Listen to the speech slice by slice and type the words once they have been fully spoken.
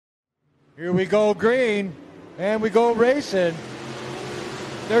Here we go green, and we go racing.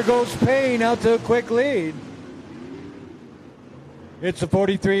 There goes Payne out to a quick lead. It's a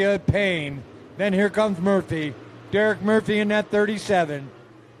 43 of Payne. Then here comes Murphy. Derek Murphy in that 37.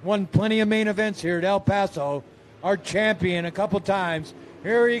 Won plenty of main events here at El Paso. Our champion a couple times.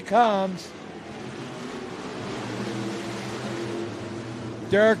 Here he comes.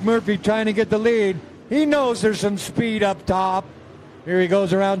 Derek Murphy trying to get the lead. He knows there's some speed up top. Here he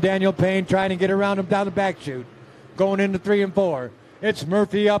goes around Daniel Payne, trying to get around him down the back chute. Going into 3 and 4. It's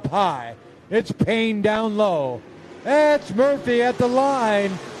Murphy up high. It's Payne down low. It's Murphy at the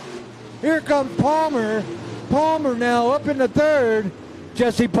line. Here comes Palmer. Palmer now up in the 3rd.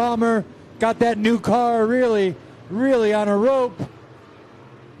 Jesse Palmer got that new car really on a rope.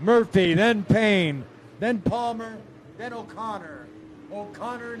 Murphy, then Payne, then Palmer, then O'Connor.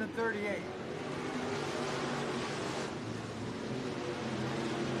 O'Connor in the 38.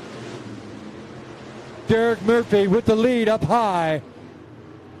 Derek Murphy with the lead up high.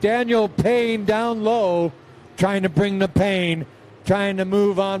 Daniel Payne down low, trying to bring the Payne, trying to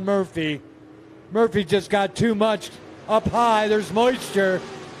move on Murphy. Murphy just got too much up high. There's moisture.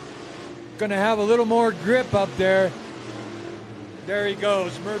 Gonna have a little more grip up there. There he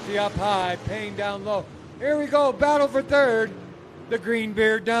goes. Murphy up high, Payne down low. Here we go, battle for 3rd. The green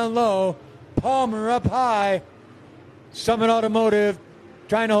beard down low. Palmer up high. Summit Automotive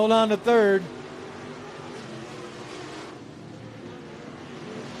trying to hold on to 3rd.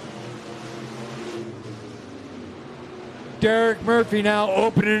 Derek Murphy now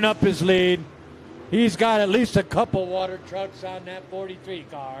opening up his lead. He's got at least a couple water trucks on that 43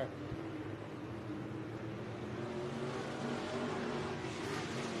 car.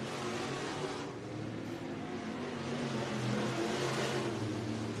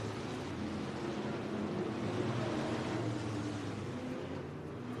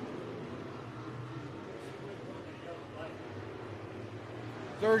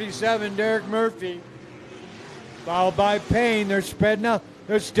 .37 Derek Murphy. Followed by Payne. They're spreading out.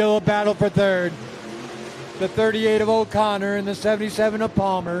 There's still a battle for 3rd. The 38 of O'Connor and the 77 of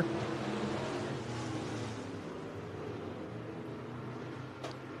Palmer.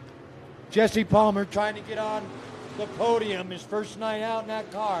 Jesse Palmer trying to get on the podium. His first night out in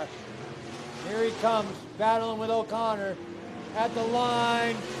that car. Here he comes, battling with O'Connor. At the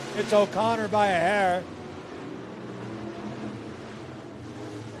line, it's O'Connor by a hair.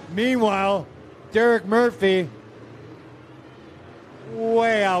 Meanwhile, Derek Murphy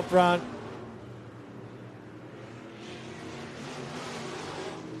way out front.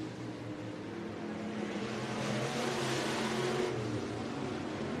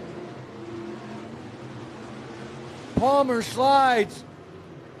 Palmer slides,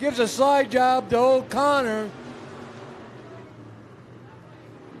 gives a slide job to O'Connor.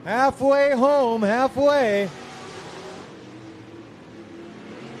 Halfway home, halfway.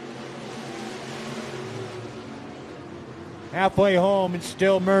 Halfway home, and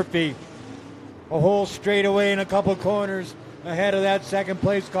still Murphy. A whole straightaway and a couple corners ahead of that second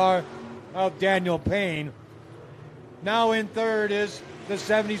place car of Daniel Payne. Now in 3rd is the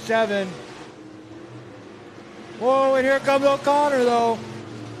 77. Whoa, and here comes O'Connor, though.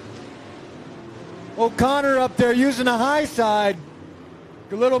 O'Connor up there using the high side.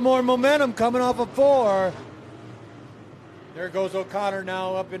 A little more momentum coming off of 4. There goes O'Connor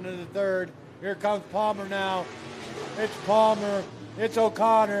now up into the 3rd. Here comes Palmer now. It's Palmer. It's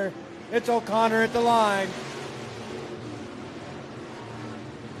O'Connor. It's O'Connor at the line.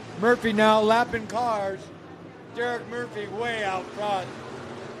 Murphy now lapping cars. Derek Murphy way out front.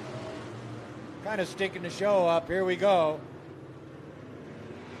 Kind of sticking the show up. Here we go.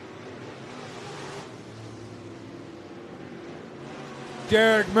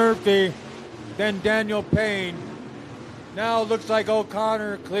 Derek Murphy, then Daniel Payne. Now it looks like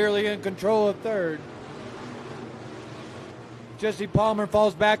O'Connor clearly in control of 3rd. Jesse Palmer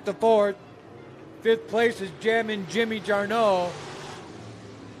falls back to 4th. 5th place is jamming Jimmy Jarneau.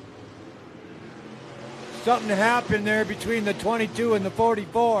 Something happened there between the 22 and the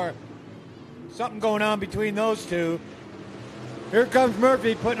 44. Something going on between those two. Here comes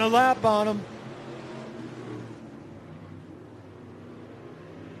Murphy putting a lap on him.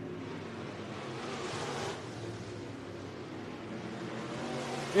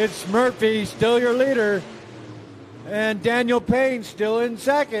 It's Murphy, still your leader. And Daniel Payne still in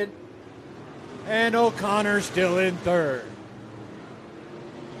 2nd. And O'Connor still in 3rd.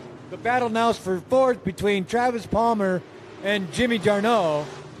 The battle now is for 4th between Travis Palmer and Jimmy Jarneau.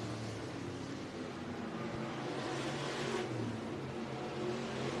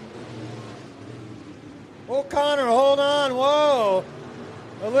 O'Connor, hold on, whoa.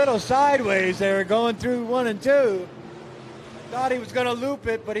 a little sideways there going through 1 and 2. Thought he was going to loop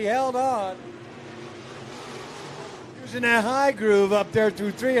it, but he held on. He was in that high groove up there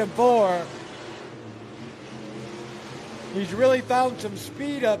through 3 and 4. He's really found some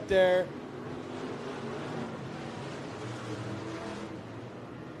speed up there.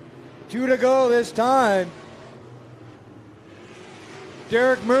 Two to go this time.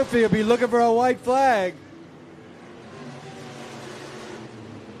 Derek Murphy will be looking for a white flag.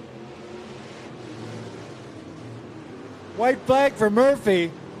 White flag for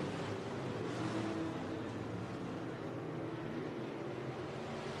Murphy.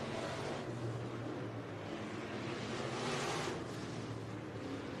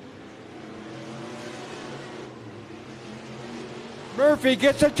 Murphy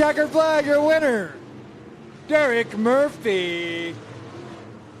gets a checker flag, your winner, Derek Murphy.